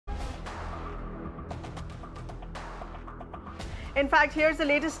In fact, here's the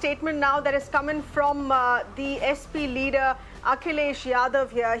latest statement now that is coming from the SP leader Akhilesh Yadav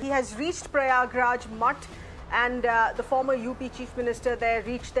here. He has reached Prayagraj Mutt, and the former UP Chief Minister there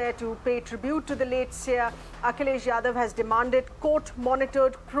reached there to pay tribute to the late Seer. Akhilesh Yadav has demanded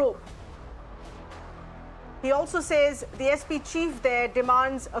court-monitored probe. He also says the SP chief there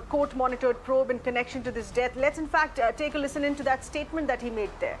demands a court-monitored probe in connection to this death. Let's in fact take a listen into that statement that he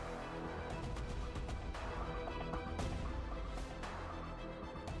made there.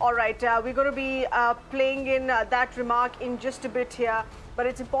 All right, we're going to be playing in that remark in just a bit here. But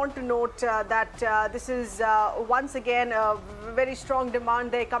it's important to note that this is once again a very strong demand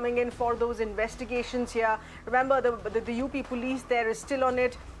there coming in for those investigations here. Remember, the UP police there is still on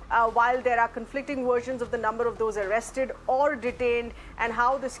it. While there are conflicting versions of the number of those arrested or detained and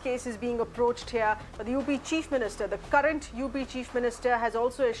how this case is being approached here. But the UP Chief Minister, the current UP Chief Minister, has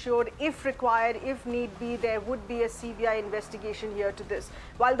also assured, if required, if need be, there would be a CBI investigation here to this.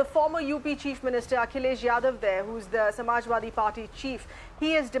 While the former UP Chief Minister, Akhilesh Yadav there, who's the Samajwadi Party chief,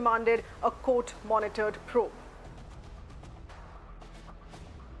 he has demanded a court-monitored probe.